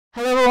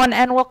Hello, everyone,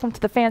 and welcome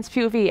to the Fans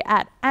POV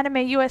at Anime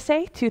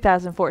USA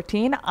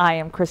 2014. I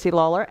am Chrissy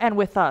Lawler, and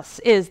with us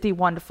is the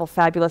wonderful,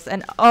 fabulous,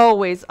 and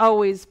always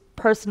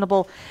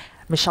personable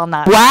Michele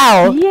Knotz.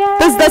 Wow. Yay!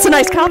 That's a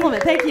nice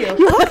compliment. Thank you.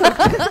 You're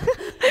welcome.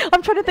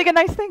 I'm trying to think of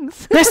nice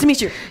things. Nice to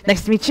meet you.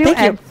 Nice to meet you. Thank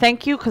you. And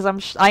thank you,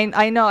 because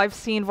I know I've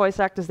seen voice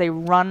actors, they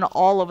run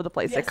all over the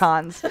place at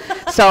cons.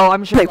 So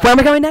I'm sure. Like, where am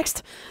I going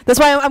next? That's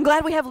why I'm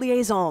glad we have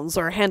liaisons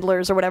or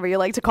handlers or whatever you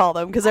like to call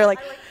them, because they're like,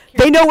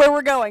 they know where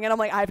we're going, and I'm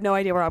like, I have no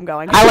idea where I'm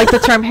going. I like the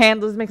term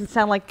handlers. It makes it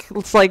sound like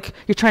it's like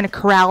you're trying to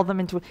corral them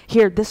into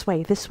here, this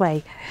way,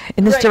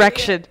 in this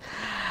direction. Yeah.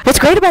 What's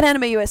great about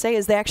Anime USA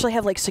is they actually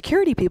have like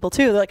security people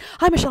too. They're like,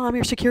 "Hi, Michele, I'm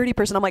your security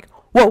person." I'm like,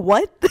 "Whoa,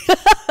 what?"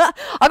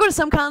 I'll go to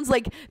some cons,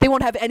 like they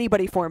won't have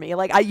anybody for me.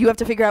 Like you have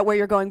to figure out where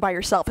you're going by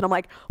yourself, and I'm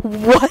like,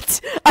 "What?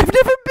 I've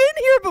never been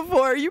here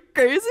before. Are you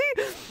crazy?"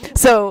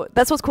 So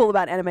that's what's cool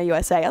about Anime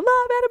USA. I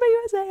love Anime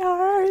USA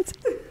hearts.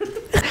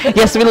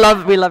 Yes, we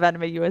love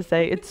Anime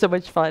USA. It's so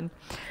much fun.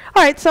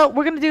 All right, so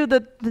we're gonna do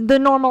the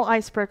normal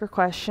icebreaker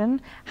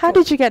question. How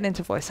did you get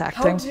into voice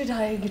acting? How did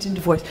I get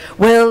into voice?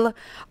 Well,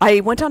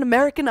 I went on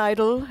American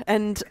Idol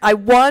and I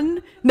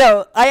won.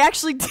 No, I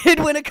actually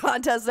did win a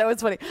contest. That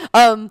was funny.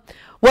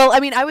 Well, I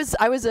mean, I was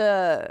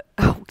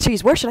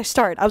where should I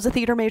start? I was a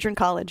theater major in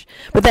college,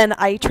 but then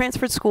I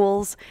transferred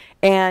schools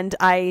and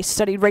I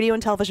studied radio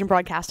and television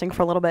broadcasting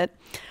for a little bit.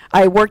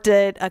 I worked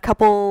at a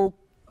couple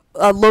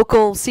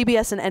local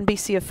CBS and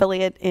NBC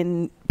affiliate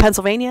in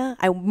Pennsylvania.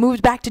 I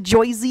moved back to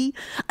Jersey.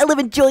 I live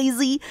in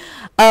Jersey.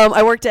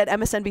 I worked at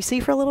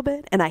MSNBC for a little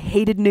bit, and I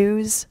hated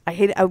news.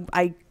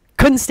 I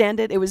couldn't stand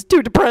it. It was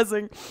too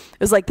depressing. It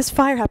was like, this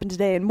fire happened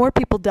today, and more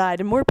people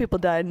died,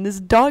 and this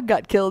dog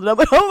got killed. And I'm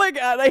like, oh my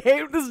God, I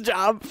hate this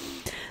job.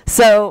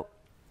 So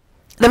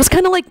that was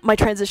kind of like my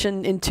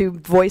transition into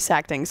voice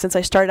acting. Since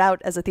I started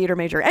out as a theater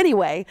major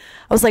anyway,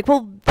 I was like,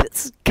 well,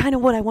 that's kind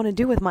of what I want to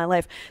do with my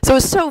life. So it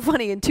was so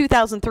funny. In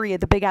 2003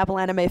 at the Big Apple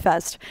Anime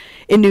Fest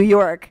in New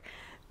York,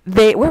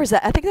 where was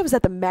that? I think that was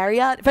at the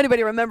Marriott, if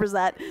anybody remembers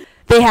that.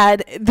 They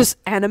had this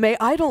anime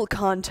idol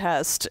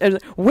contest and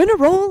win a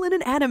role in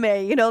an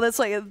anime. You know, that's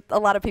like a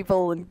lot of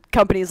people and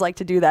companies like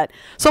to do that.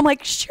 So I'm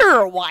like,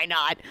 sure, why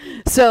not?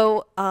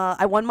 So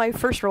I won. My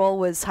first role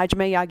was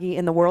Hajime Yagi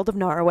in The World of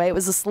Norway. It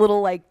was this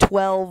little like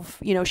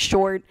 12,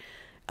 short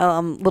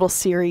little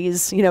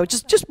series,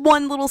 just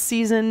one little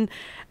season.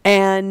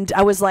 And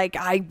I was like,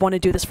 I want to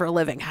do this for a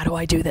living. How do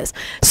I do this?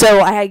 So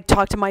I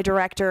talked to my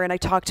director and I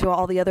talked to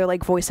all the other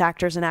like voice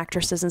actors and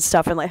actresses and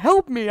stuff and like,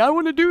 help me, I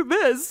want to do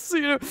this,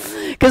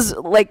 because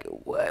like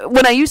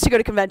when I used to go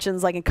to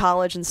conventions like in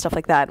college and stuff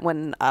like that,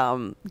 when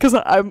because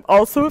I'm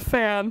also a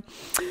fan.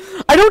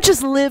 I don't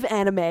just live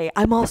anime,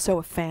 I'm also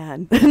a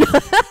fan.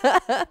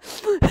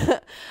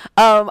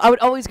 I would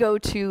always go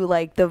to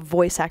like the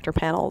voice actor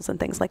panels and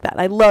things like that.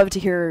 I love to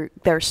hear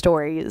their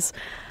stories.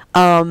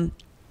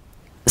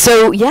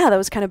 So yeah, that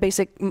was kind of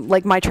basic,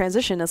 like my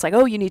transition. It's like,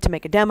 oh, you need to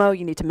make a demo,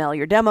 you need to mail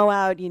your demo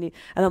out, and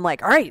I'm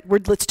like, all right,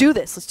 let's do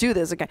this.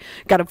 Okay,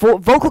 got a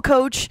vocal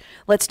coach,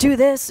 let's do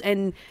this,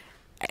 and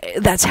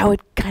that's how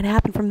it kind of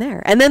happened from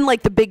there. And then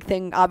like the big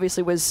thing,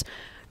 obviously, was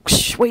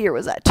what year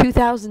was that?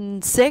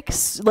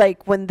 2006,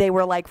 like when they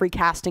were like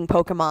recasting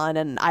Pokemon,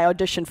 and I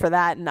auditioned for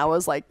that, and I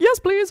was like, yes,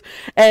 please.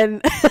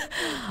 And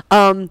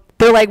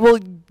they're like, well,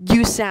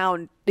 you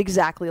sound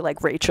exactly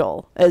like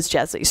Rachel as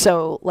Jessie.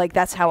 So like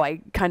that's how I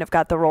kind of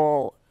got the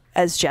role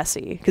as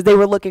Jessie, because they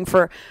were looking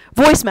for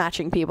voice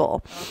matching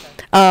people.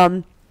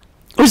 Okay.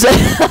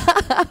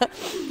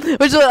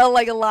 Which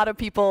like a lot of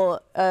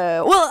people,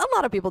 a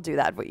lot of people do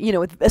that,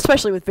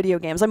 especially with video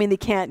games. I mean, they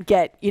can't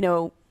get,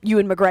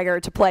 Ewan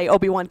McGregor to play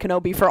Obi-Wan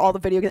Kenobi for all the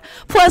video games.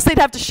 Plus, they'd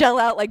have to shell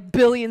out like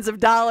billions of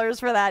dollars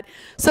for that.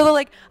 So they're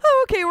like,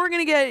 oh, okay, we're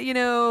going to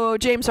get,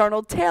 James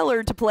Arnold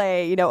Taylor to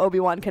play,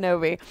 Obi-Wan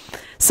Kenobi.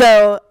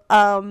 So,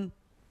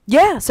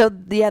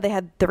 they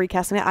had the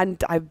recasting.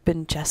 I've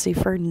been Jessie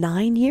for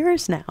 9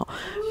 years now.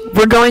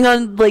 We're going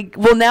on,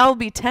 now it'll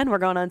be 10. We're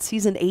going on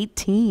season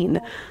 18.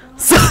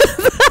 So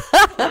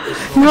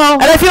no.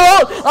 And I feel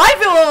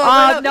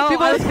old. No,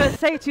 I was going to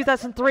say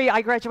 2003,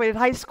 I graduated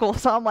high school,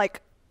 so I'm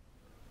like,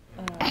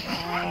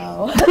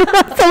 wow.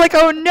 So like,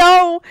 oh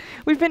no,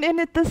 we've been in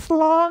it this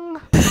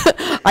long.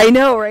 I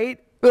know, right?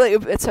 Really,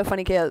 it's so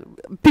funny.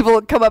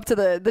 People come up to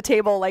the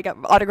table, like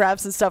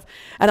autographs and stuff,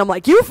 and I'm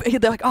like, they're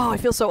like, oh, I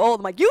feel so old.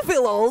 I'm like, you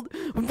feel old?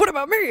 What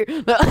about me?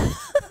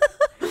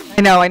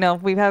 I know.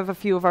 We have a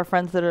few of our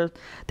friends that are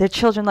their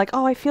children like,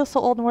 oh, I feel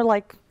so old, and we're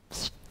like,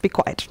 be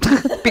quiet,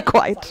 be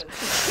quiet.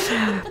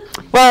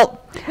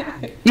 Well,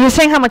 you were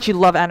saying how much you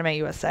love Anime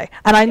USA,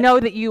 and I know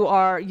that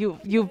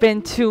you've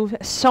been to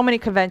so many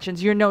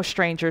conventions. You're no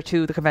stranger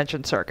to the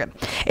convention circuit.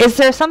 Is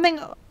there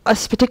a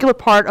particular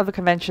part of the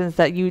conventions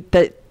that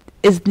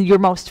is your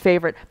most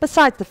favorite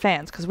besides the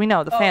fans? Because we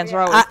know the fans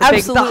are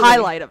always the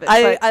highlight of it.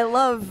 I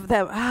love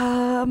them.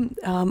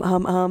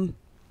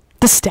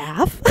 The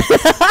staff.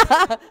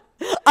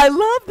 I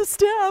love the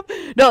staff.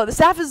 No, the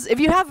staff is, if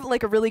you have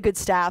like a really good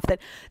staff, that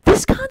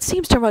this con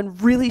seems to run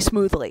really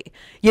smoothly.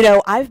 You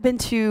know, I've been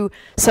to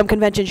some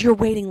conventions, you're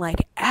waiting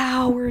like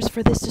hours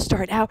for this to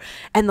start out,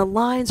 and the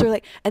lines are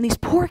like, and these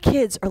poor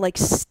kids are like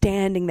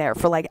standing there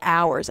for like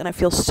hours, and I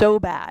feel so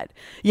bad.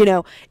 You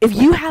know, if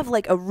you have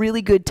like a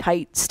really good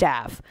tight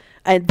staff,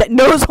 and that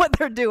knows what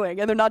they're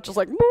doing, and they're not just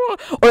like,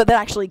 or that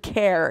actually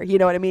care, you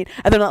know what I mean?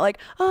 And they're not like,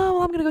 oh,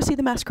 well, I'm gonna go see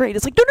the masquerade.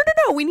 It's like, no, no, no,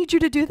 no, we need you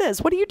to do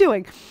this. What are you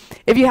doing?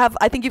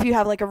 I think if you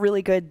have like a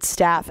really good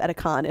staff at a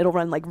con, it'll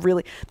run like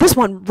really, this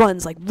one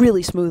runs like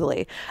really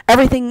smoothly.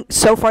 Everything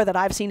so far that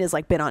I've seen is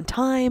like been on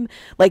time.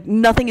 Like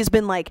nothing has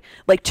been like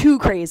too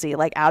crazy,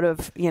 like out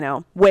of, you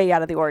know, way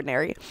out of the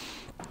ordinary.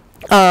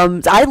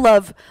 I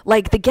love,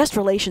 like, the guest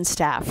relations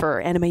staff for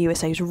Anime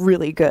USA is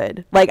really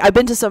good. Like, I've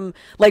been to some,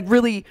 like,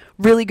 really,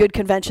 really good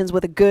conventions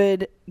with a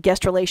good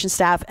guest relations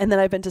staff, and then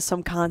I've been to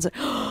some cons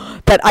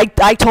that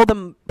I told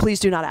them, please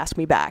do not ask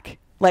me back.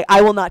 Like,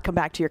 I will not come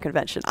back to your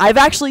convention. I've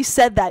actually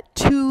said that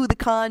to the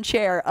con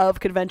chair of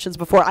conventions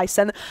before. I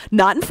send,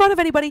 not in front of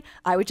anybody,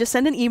 I would just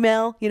send an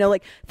email, you know,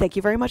 like, thank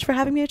you very much for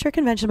having me at your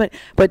convention,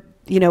 but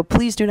you know,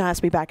 please do not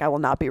ask me back. I will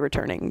not be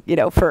returning, you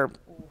know, for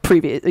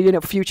previous, you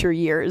know, future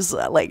years,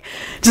 like,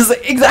 just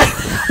like,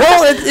 exactly.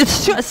 Well,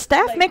 it's true.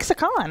 Staff like, makes a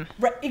con.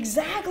 Right,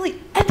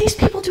 exactly. And these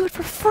people do it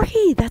for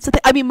free. That's the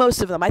thing. I mean,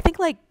 most of them. I think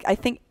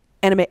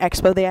Anime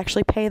Expo, they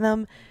actually pay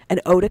them,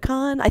 and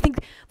Otakon, I think,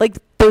 like,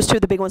 those two are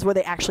the big ones where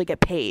they actually get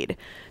paid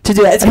to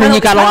do that. It's and then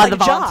you got a lot like of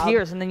the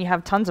volunteers, and then you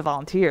have tons of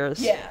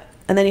volunteers. Yeah.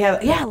 And then you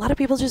have, a lot of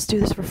people just do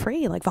this for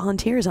free, like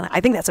volunteers, and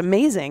I think that's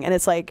amazing. And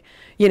it's like,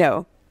 you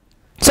know,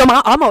 so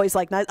I'm always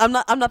like, I'm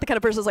not the kind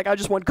of person that's like, I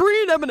just want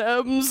green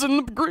M&Ms in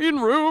the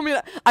green room. You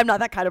know, I'm not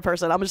that kind of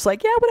person. I'm just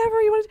like, yeah,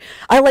 whatever you want.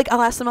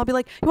 I'll ask them. I'll be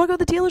like, you want to go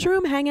to the dealer's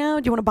room, hang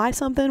out? Do you want to buy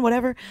something?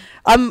 Whatever.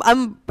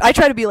 I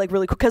try to be like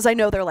really cool because I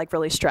know they're like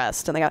really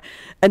stressed,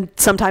 and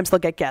sometimes they'll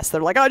get guests.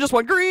 They're like, I just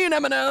want green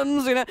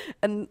M&Ms, you know,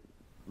 and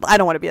I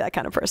don't want to be that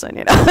kind of person,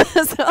 you know.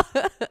 So,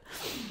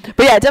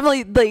 but yeah,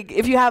 definitely, like,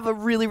 if you have a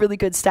really, really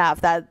good staff,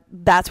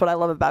 that's what I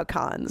love about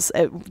cons.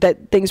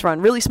 That things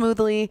run really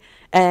smoothly,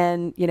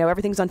 and, you know,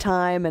 everything's on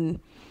time, and,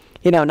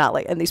 you know, not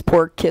like, and these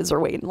poor kids are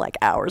waiting like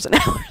hours and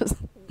hours.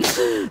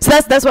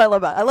 So that's what I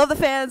love about it. I love the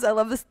fans. I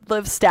love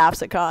the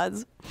staffs at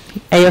cons.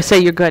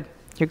 AOC, you're good.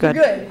 You're good.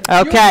 You're good.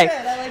 Okay. You're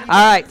good. I like you.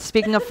 All right.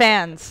 Speaking of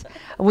fans,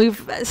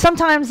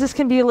 sometimes this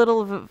can be a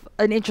little of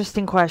an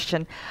interesting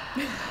question.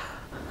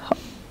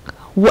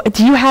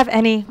 Do you have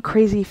any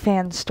crazy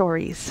fan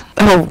stories?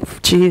 Oh,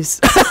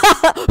 jeez.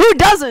 Who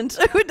doesn't?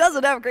 Who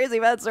doesn't have crazy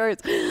fan stories?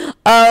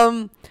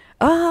 I'm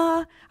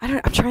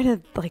trying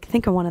to like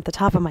think of one at the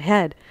top of my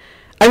head.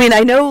 I mean, I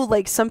know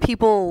like some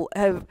people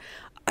have.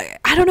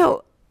 I don't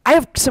know. I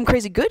have some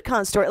crazy good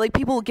con story. Like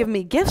people give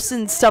me gifts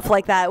and stuff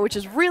like that, which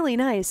is really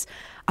nice.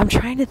 I'm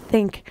trying to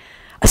think.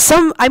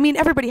 I mean,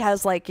 everybody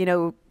has like, you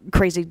know,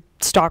 crazy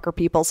stalker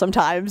people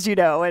sometimes, you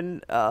know,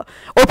 and or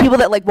people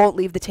that like won't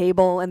leave the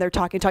table and they're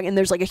talking, and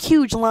there's like a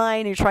huge line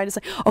and you're trying to say,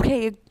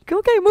 okay,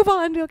 move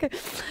on, okay.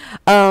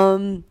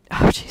 Oh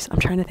jeez, I'm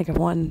trying to think of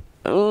one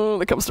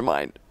that comes to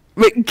mind.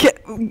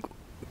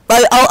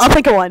 I'll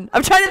think of one.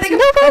 I'm trying to think of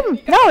no problem.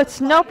 No,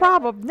 it's no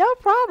problem. No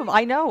problem.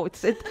 I know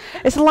it's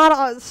a lot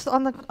of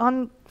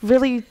on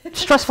really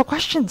stressful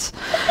questions.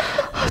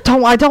 I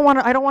don't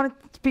want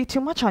it to be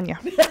too much on you.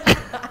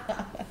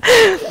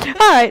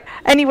 All right.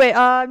 Anyway,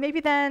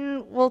 maybe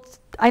then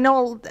I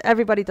know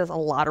everybody does a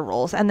lot of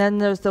roles, and then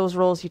there's those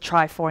roles you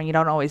try for and you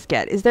don't always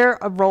get. Is there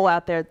a role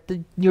out there,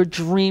 your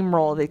dream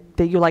role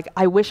that you're like,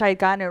 I wish I had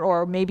gotten it,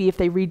 or maybe if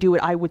they redo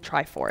it, I would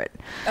try for it?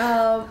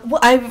 Well,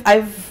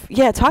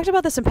 I've talked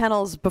about this in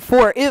panels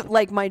before.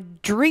 Like my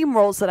dream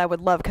roles that I would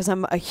love, because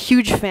I'm a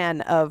huge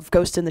fan of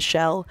Ghost in the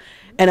Shell.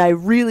 And I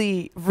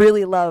really,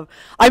 really love,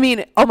 I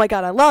mean, oh my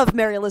God, I love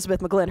Mary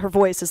Elizabeth McGlynn. Her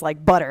voice is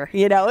like butter,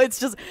 you know?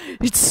 It's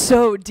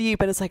so deep,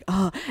 and it's like,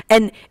 oh.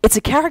 And it's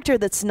a character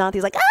that's not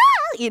these like,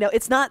 you know,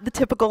 it's not the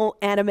typical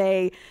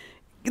anime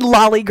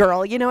lolly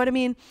girl, you know what I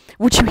mean?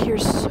 Which you hear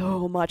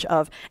so much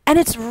of. And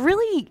it's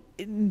really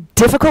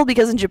difficult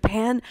because in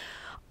Japan,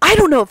 I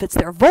don't know if it's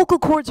their vocal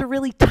cords are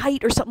really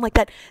tight or something like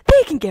that.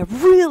 They can get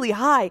really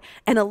high.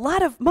 And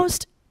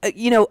most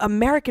you know,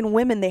 American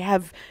women, they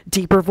have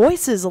deeper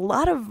voices. A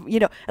lot of, you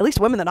know, at least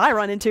women that I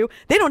run into,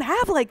 they don't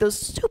have like those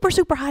super,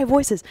 super high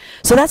voices.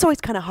 So that's always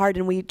kind of hard,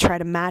 and we try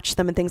to match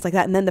them and things like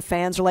that. And then the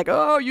fans are like,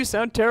 oh, you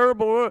sound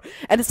terrible.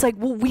 And it's like,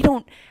 well, we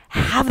don't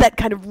have that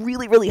kind of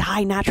really, really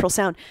high natural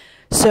sound.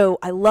 So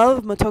I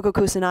love Motoko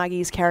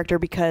Kusanagi's character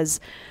because,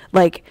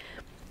 like,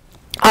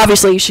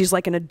 obviously she's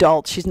like an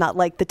adult. She's not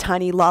like the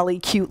tiny lolly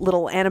cute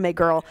little anime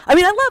girl. I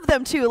mean, I love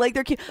them too, like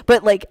they're cute,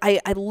 but like I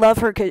love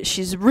her because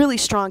she's a really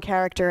strong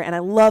character, and I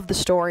love the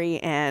story,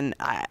 and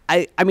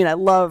I mean, I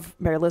love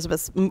Mary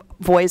Elizabeth's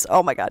voice.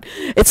 Oh my God,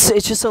 it's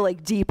just so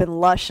like deep and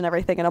lush and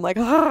everything, and I'm like,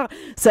 ah.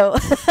 So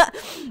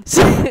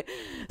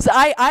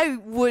I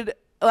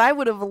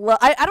would have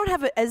loved, I don't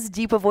have as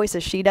deep a voice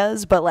as she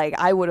does, but like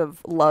I would have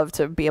loved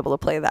to be able to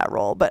play that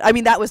role. But I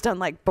mean, that was done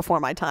like before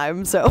my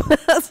time, so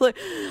that's like,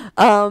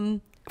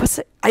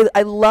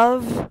 I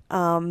love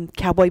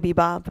Cowboy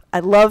Bebop. I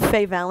love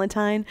Faye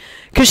Valentine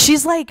because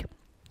she's like,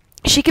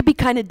 she could be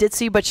kind of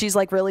ditzy, but she's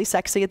like really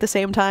sexy at the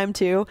same time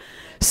too.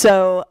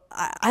 So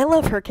I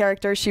love her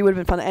character. She would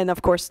have been fun. And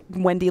of course,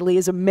 Wendy Lee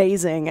is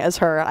amazing as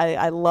her.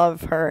 I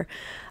love her.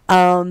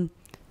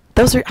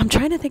 Those are, I'm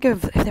trying to think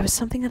of if there was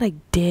something that I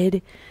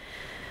did.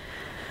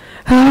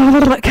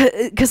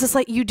 Because it's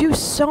like you do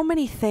so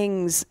many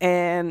things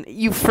and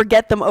you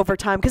forget them over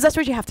time, because that's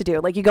what you have to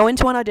do. Like you go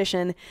into an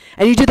audition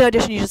and you do the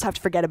audition, you just have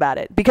to forget about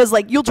it, because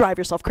like you'll drive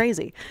yourself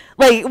crazy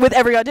like with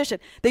every audition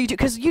that you do,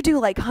 because you do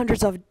like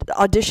hundreds of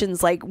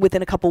auditions like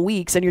within a couple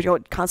weeks, and you're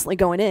constantly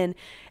going in,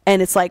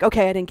 and it's like,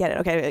 okay, I didn't get it,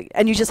 okay,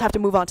 and you just have to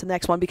move on to the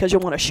next one because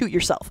you'll want to shoot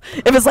yourself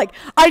if it's like,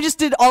 I just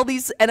did all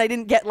these and I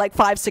didn't get like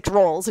 5-6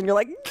 roles, and you're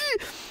like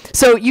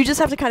so you just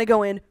have to kind of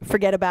go in,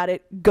 forget about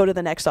it, go to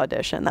the next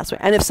audition. That's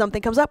what. And if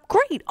something comes up,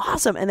 great,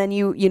 awesome, and then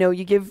you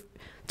give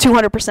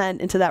 200%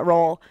 into that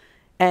role,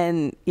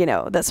 and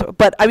that's.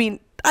 But I mean,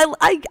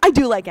 I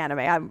do like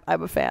anime.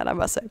 I'm a fan, I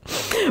must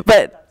say.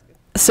 But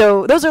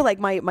so those are like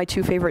my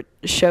two favorite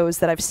shows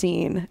that I've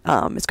seen.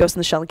 It's Ghost in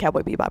the Shell and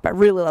Cowboy Bebop. I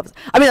really love.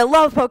 I mean, I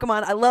love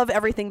Pokemon. I love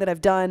everything that I've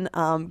done.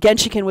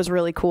 Genshiken was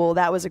really cool.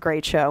 That was a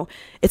great show.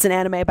 It's an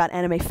anime about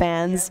anime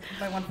fans.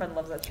 Yeah, my one friend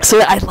loves that show.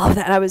 So I love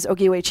that. And I was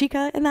Ogiwe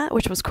Chika in that,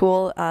 which was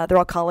cool. They're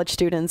all college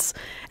students,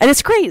 and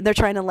it's great. They're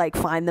trying to like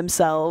find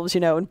themselves,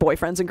 and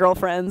boyfriends and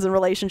girlfriends and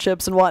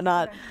relationships and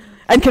whatnot.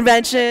 And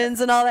conventions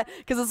and all that,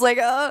 because it's like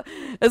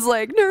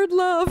nerd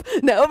love.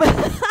 No,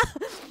 but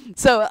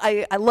so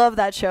I love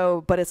that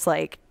show, but it's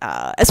like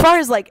as far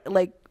as like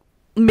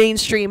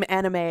mainstream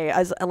anime,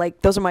 as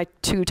like those are my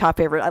two top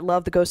favorite. I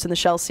love the Ghost in the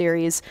Shell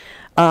series,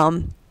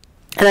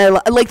 and I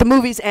like the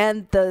movies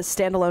and the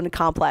standalone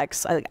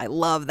complex. I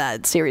love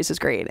that series, is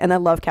great, and I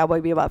love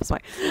Cowboy Bebop. So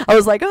I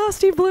was like, oh,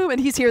 Steve Bloom, and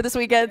he's here this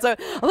weekend, so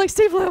I'm like,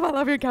 Steve Bloom, I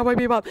love you in Cowboy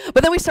Bebop.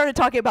 But then we started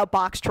talking about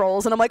Box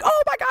Trolls, and I'm like,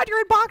 oh my God, you're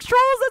in Box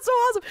Trolls, that's so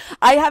awesome.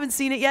 I haven't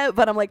seen it yet,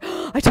 but I'm like,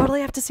 oh, I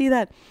totally have to see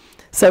that.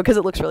 So, because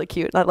it looks really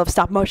cute. I love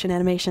stop motion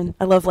animation.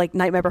 I love like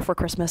Nightmare Before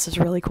Christmas is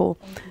really cool.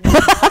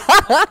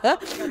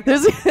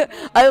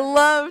 I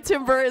love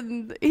Tim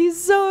Burton.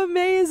 He's so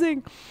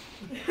amazing.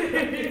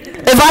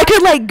 If I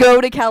could like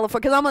go to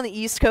California, because I'm on the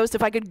East Coast,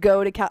 if I could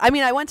go to I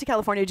mean, I went to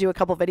California to do a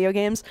couple video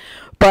games,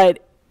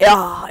 but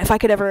if I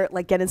could ever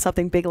like get in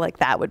something big like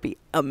that, would be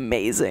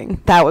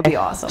amazing. That would be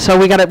awesome. So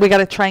we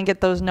gotta try and get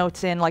those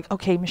notes in. Like,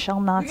 okay, Michele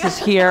Knotz is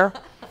here.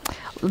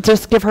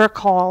 Just give her a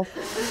call.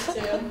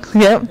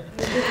 Yep.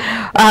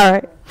 All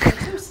right.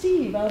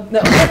 Steve.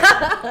 No.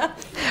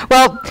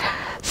 Well,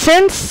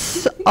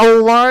 since a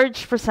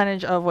large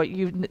percentage of what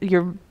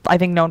you're I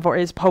think known for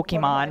is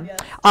Pokemon,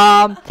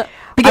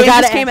 the game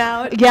just came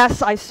out.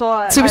 Yes, I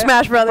saw Super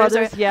Smash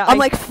Brothers. Yeah, I'm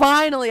like,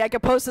 finally, I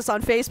could post this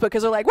on Facebook,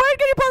 because they're like, why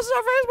can you post this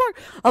on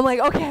Facebook? I'm like,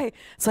 okay.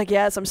 It's like,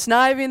 yes, I'm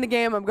Snivy in the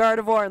game. I'm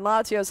Gardevoir and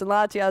Latios and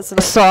Latias. And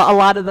I saw a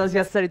lot of those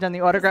yesterday during the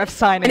autograph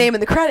signing. My name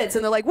in the credits,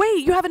 and they're like,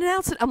 wait, you haven't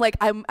announced it. I'm like,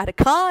 I'm at a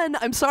con.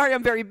 I'm sorry,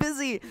 I'm very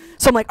busy.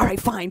 So I'm like, all right,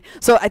 fine.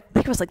 So I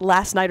think it was like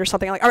last night or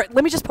something. I'm like, all right,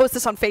 let me just post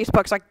this on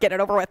Facebook so I can get it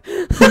over with.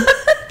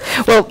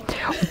 Well,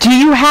 do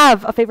you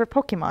have a favorite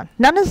Pokemon?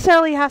 Not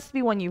necessarily has to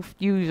be one you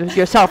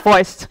yourself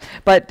voiced,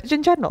 but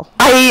in general.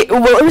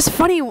 Well, it was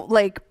funny,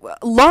 like,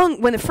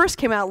 when it first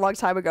came out a long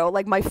time ago,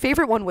 like, my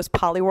favorite one was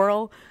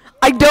Poliwhirl.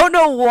 I don't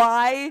know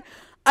why.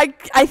 I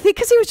think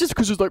because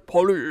he's like,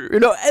 Poly,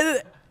 and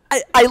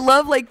I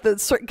love, like,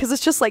 because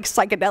it's just, like,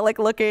 psychedelic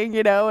looking,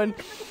 and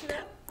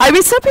I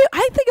mean, some people,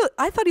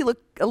 I thought he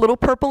looked a little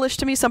purplish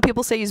to me. Some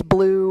people say he's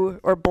blue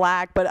or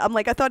black, but I'm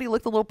like, I thought he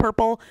looked a little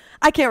purple.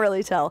 I can't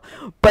really tell.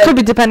 But could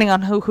be depending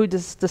on who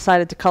just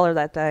decided to color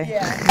that day.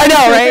 Yeah. I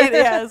know, right?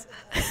 Yes.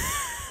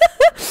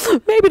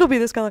 Maybe it'll be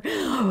this color.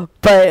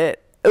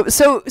 But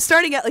so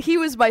starting out, he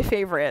was my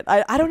favorite.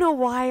 I don't know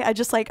why. I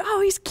just like,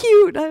 oh, he's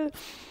cute. But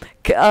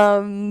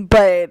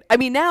I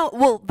mean now,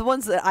 well, the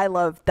ones that I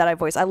love that I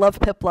voice, I love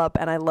Piplup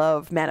and I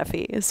love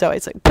Manaphy. So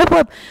it's like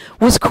Piplup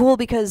was cool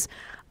because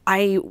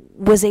I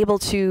was able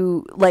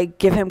to like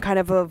give him kind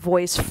of a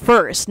voice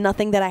first,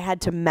 nothing that I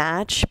had to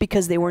match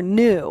because they were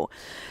new.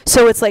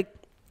 So it's like,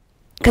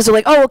 because they're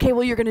like, oh, okay,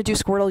 well, you're going to do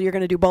Squirtle, you're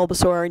going to do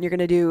Bulbasaur, and you're going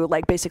to do,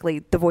 like,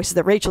 basically the voices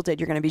that Rachel did.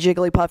 You're going to be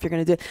Jigglypuff, you're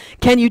going to do,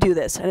 can you do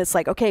this? And it's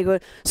like, okay,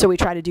 good. So we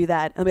try to do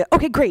that. And we're like,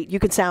 okay, great, you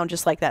can sound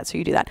just like that, so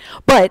you do that.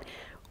 But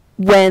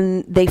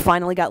when they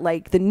finally got,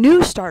 like, the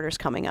new starters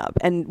coming up,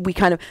 and we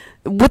kind of,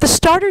 with the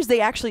starters, they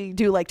actually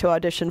do like to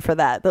audition for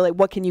that. They're like,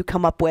 what can you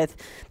come up with?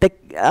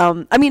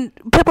 I mean,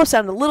 Piplup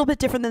sounded a little bit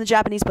different than the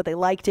Japanese, but they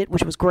liked it,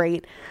 which was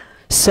great.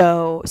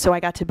 So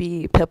I got to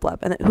be Piplup.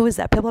 And who is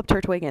that? Piplup,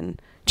 Turtwig,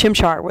 and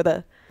Chimchar were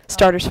the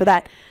starters for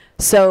that.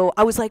 So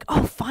I was like,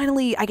 oh,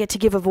 finally I get to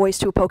give a voice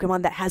to a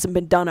Pokemon that hasn't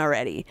been done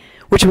already,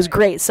 which was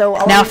great. So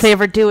now if they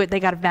ever do it, they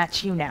got to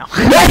match you now.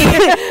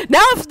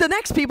 Now if the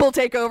next people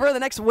take over, the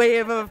next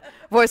wave of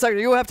voice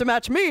actors, you have to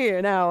match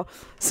me now.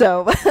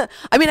 So,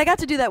 I mean, I got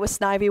to do that with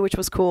Snivy, which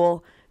was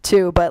cool.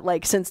 too. But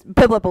like since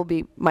Piplup will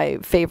be my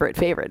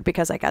favorite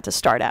because I got to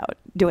start out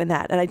doing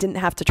that and I didn't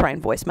have to try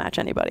and voice match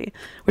anybody,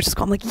 which is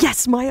cool. I'm like,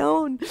 yes, my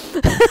own.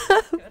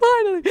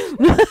 Finally.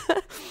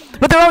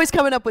 But they're always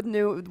coming up with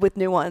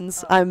new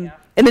ones. I'm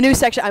in the new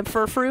section. I'm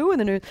Furfrou, and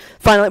the new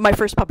finally my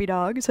first puppy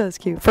dog. So that's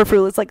cute.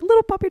 Furfrou is like a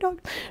little puppy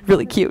dog,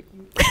 really cute.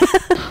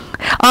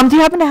 Do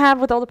you happen to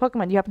have, with all the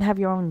Pokemon, do you happen to have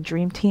your own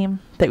dream team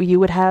that you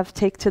would have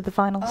take to the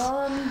finals?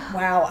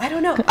 Wow, I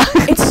don't know.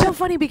 It's so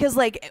funny because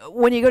like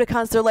when you go to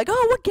cons, they're like,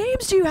 "Oh, what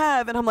games do you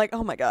have?" And I'm like,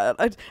 "Oh my god!"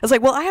 I was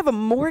like, "Well, I have a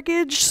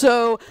mortgage,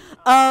 so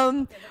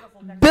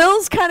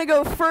bills kind of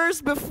go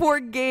first before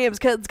games."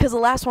 Because the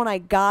last one I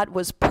got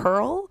was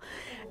Pearl,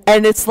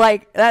 and it's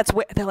like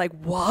they're like,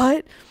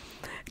 "What?"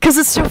 Because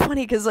it's so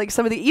funny because like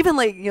some of the even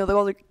like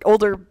the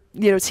older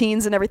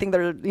teens and everything that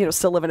are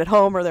still living at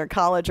home or they're in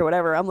college or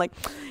whatever. I'm like,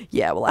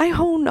 yeah, well, I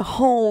own a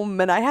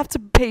home and I have to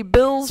pay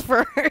bills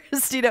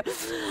first.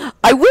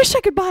 I wish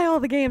I could buy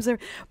all the games there,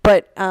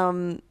 but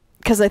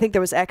because I think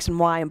there was X and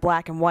Y and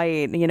Black and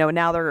White.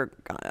 Now they're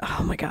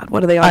oh my god,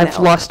 what are they on? I've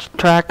lost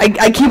track.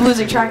 I keep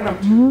losing track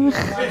of them.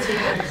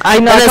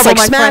 I know it's like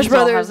Smash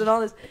Brothers and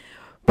all this,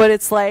 but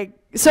it's like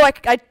so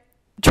I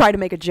try to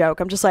make a joke.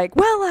 I'm just like,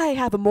 well, I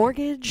have a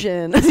mortgage,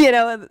 and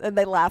and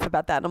they laugh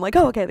about that. And I'm like,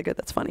 oh, okay, they're good.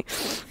 That's funny,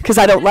 because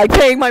I don't like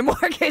paying my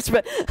mortgage.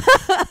 But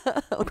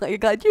I'm like,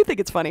 glad you think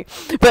it's funny.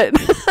 But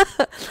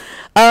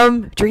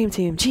dream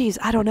team, geez,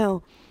 I don't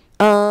know.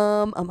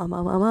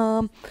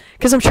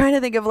 Because I'm trying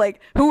to think of like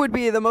who would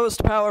be the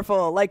most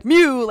powerful. Like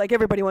Mew, like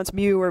everybody wants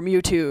Mew or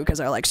Mewtwo because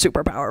they're like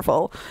super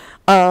powerful.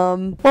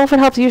 Well, if it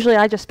helps, usually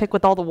I just pick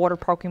with all the water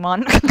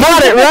Pokemon.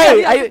 Got it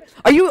right.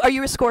 Are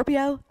you a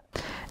Scorpio?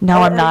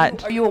 No, I'm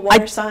not. Are you a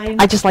water sign?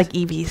 I just like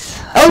Eevees.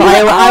 Oh, so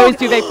yeah. I always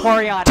do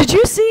Vaporeon. Did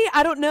you see?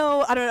 I don't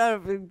know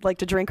like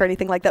to drink or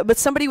anything like that, but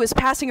somebody was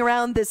passing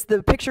around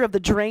the picture of the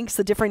drinks,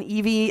 the different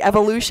Eevee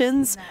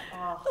evolutions,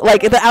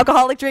 like the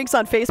alcoholic drinks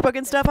on Facebook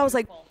and stuff. I was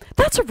like,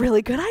 that's a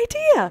really good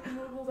idea.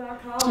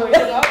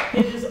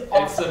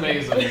 It's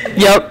amazing.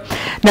 Yep.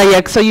 No,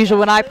 yeah. So usually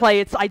when I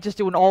play, I just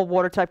do an all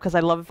water type because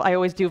I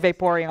always do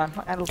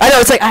Vaporeon. I know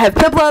it's like I have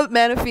Piplup,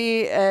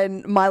 Manaphy,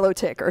 and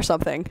Milotic or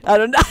something. I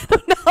don't know.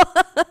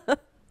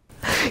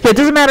 Yeah, it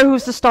doesn't matter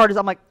who's the starters.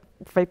 I'm like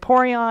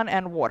Vaporeon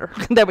and water.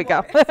 There we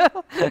go.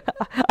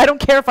 I don't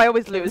care if I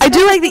always lose. I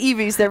do like the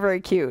Eevees; they're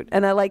very cute,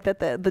 and I like that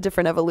the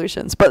different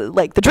evolutions. But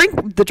like the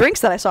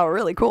drinks that I saw were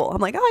really cool.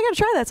 I'm like, oh, I gotta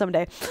try that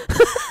someday.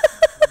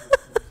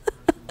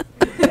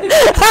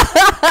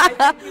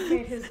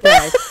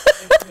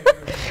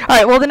 All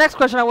right. Well, the next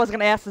question I was going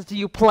to ask is, do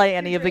you play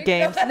any of the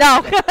games?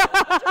 No.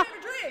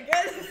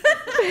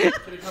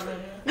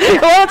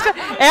 Well,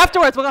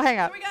 afterwards, we'll go hang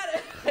out. We got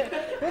it.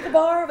 With the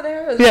bar over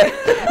there. Yeah.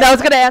 No, I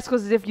was going to ask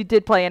was if you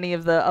did play any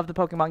of the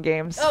Pokemon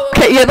games. Oh,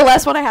 okay. Yeah, the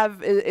last one I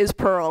have is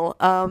Pearl.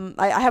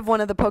 I have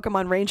one of the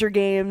Pokemon Ranger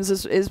games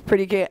is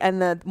pretty cute,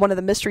 and one of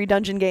the Mystery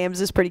Dungeon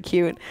games is pretty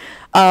cute.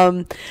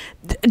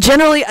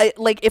 Generally,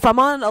 like if I'm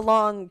on a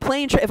long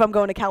plane trip, if I'm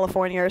going to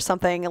California or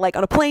something, like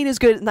on a plane is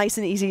good, nice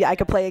and easy. I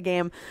could play a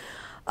game.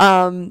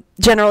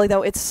 Generally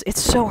though, it's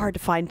so hard to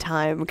find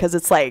time because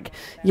it's like,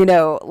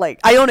 like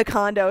I own a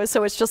condo,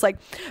 so it's just like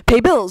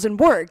pay bills and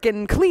work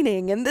and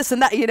cleaning and this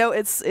and that,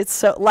 it's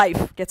so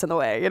life gets in the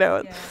way,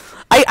 Yeah.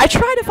 I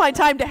try to find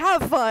time to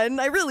have fun.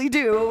 I really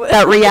do.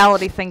 That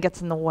reality thing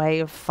gets in the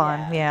way of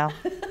fun. Yeah.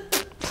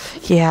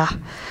 Yeah.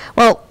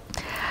 Well,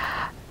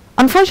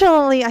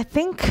 unfortunately, I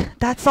think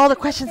that's all the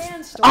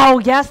questions. Oh,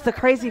 yes, the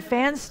crazy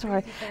fan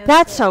story.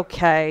 That's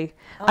okay.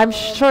 I'm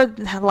sure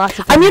lots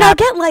of. I mean, I'll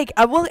get like,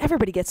 well,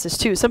 everybody gets this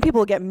too. Some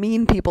people get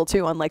mean people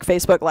too on like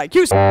Facebook, like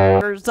you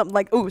or something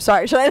like. Oh,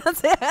 sorry, should I not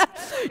say that?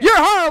 You're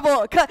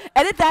horrible.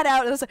 Edit that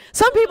out.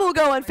 Some people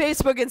go on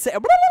Facebook and say,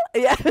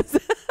 yeah,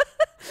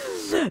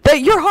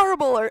 that you're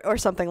horrible or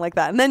something like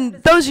that, and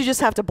then those you just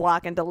have to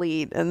block and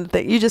delete, and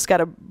you just got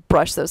to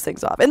brush those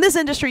things off. In this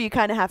industry, you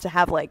kind of have to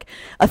have like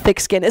a thick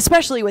skin,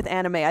 especially with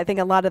anime. I think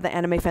a lot of the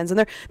anime fans,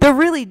 and they're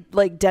really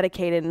like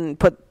dedicated and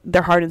put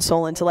their heart and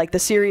soul into like the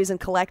series and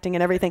collecting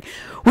and everything,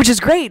 which is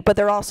great. But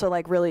they're also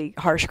like really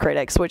harsh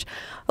critics, which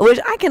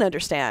I can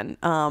understand.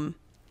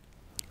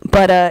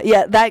 But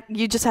yeah, that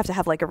you just have to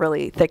have like a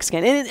really thick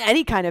skin. And in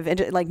any kind of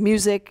like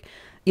music,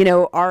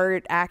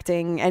 art,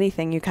 acting,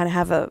 anything, you kind of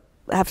have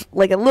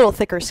like a little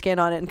thicker skin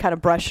on it and kind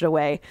of brush it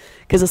away,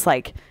 because it's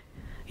like,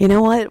 you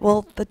know what?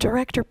 Well, the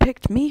director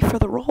picked me for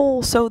the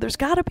role, so there's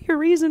got to be a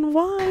reason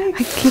why.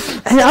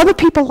 And other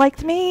people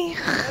liked me.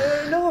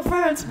 No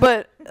offense,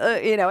 but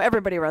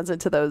everybody runs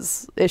into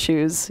those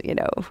issues,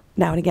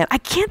 now and again. I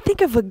can't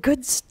think of a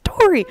good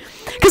story,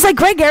 because like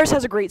Greg Ayres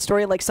has a great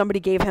story. Like somebody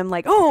gave him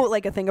like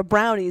a thing of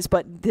brownies,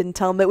 but didn't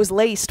tell him it was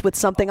laced with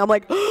something. I'm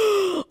like,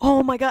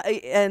 oh my god,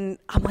 and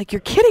I'm like,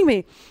 you're kidding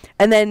me.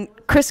 And then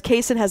Chris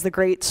Kaysen has the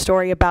great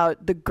story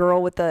about the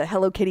girl with the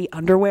Hello Kitty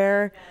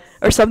underwear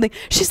or something.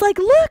 She's like,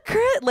 look,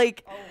 Chris,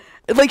 like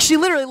she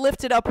literally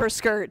lifted up her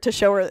skirt to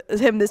show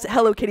him this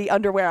Hello Kitty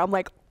underwear. I'm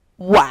like,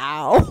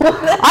 wow.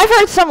 I've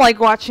heard some like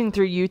watching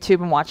through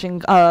YouTube and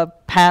watching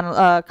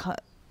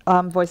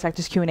voice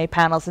actors Q&A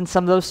panels and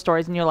some of those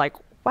stories, and you're like,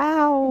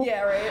 Wow.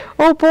 Yeah, right.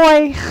 Oh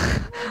boy.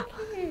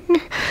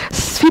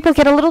 People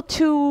get a little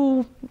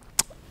too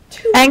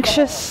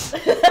anxious.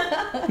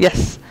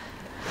 Yes.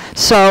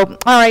 So,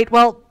 all right.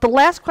 Well, the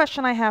last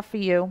question I have for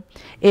you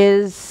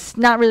is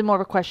not really more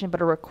of a question,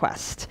 but a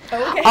request.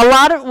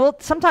 Okay.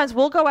 Sometimes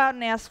we'll go out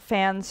and ask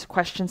fans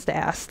questions to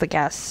ask the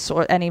guests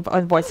or any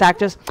voice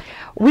actors.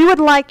 We would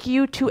like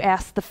you to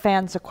ask the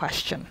fans a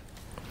question.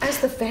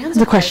 Ask the fans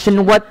The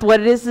question, what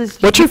it is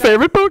what's your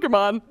favorite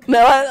Pokemon?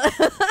 No.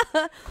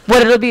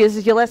 what it'll be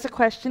is you'll ask a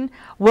question.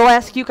 We'll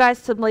ask you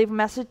guys to leave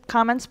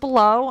comments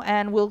below,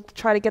 and we'll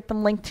try to get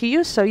them linked to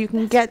you so you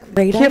can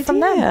hear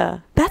from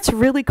them. That's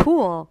really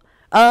cool.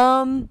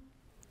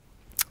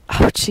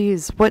 Oh,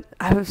 geez.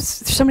 There's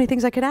so many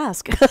things I could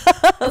ask.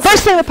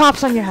 First thing that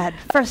pops on your head.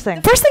 First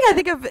thing I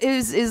think of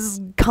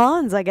is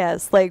cons, I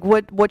guess. Like,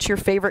 what's your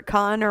favorite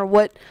con, or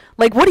what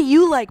do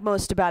you like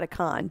most about a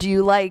con? What do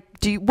you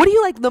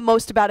like the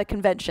most about a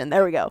convention?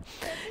 There we go.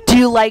 Do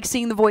you like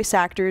seeing the voice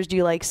actors? Do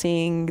you like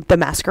seeing the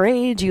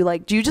masquerade? Do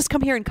you just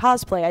come here and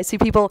cosplay? I see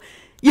people,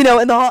 in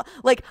the hall.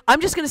 Like, I'm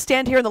just gonna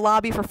stand here in the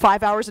lobby for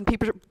 5 hours, and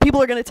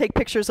people are gonna take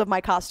pictures of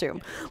my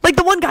costume. Like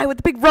the one guy with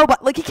the big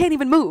robot, like he can't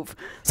even move.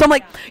 So I'm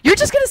like, you're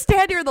just gonna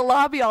stand here in the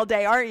lobby all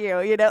day, aren't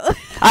you?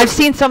 I've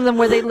seen some of them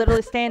where they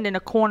literally stand in a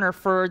corner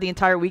for the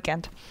entire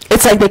weekend.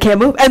 It's like they can't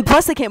move, and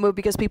plus they can't move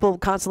because people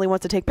constantly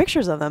want to take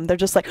pictures of them. They're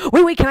just like,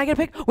 wait, can I get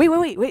a pic?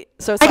 Wait.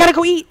 So it's I gotta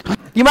go eat.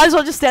 You might as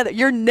well just stand there.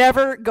 You're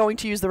never going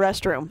to use the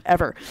restroom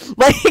ever,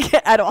 like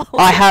at all.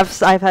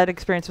 I've had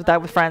experience with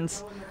that with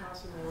friends.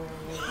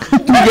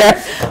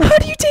 Yes. How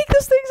do you take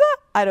those things up?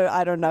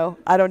 I don't know.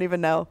 I don't even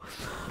know.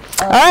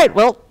 All right.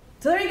 Well.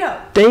 So there you go.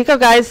 There you go,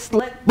 guys.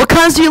 What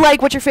cons do you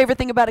like? What's your favorite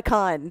thing about a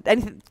con?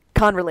 Anything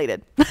con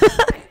related?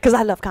 Because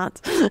I love cons.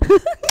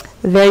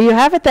 There you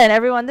have it then,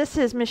 everyone. This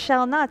is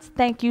Michele Knotz.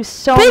 Thank you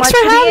so Thanks much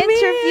for the having me.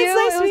 interview. It's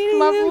nice it was meeting you.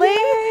 lovely.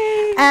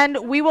 Yay.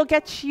 And we will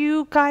get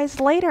you guys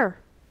later.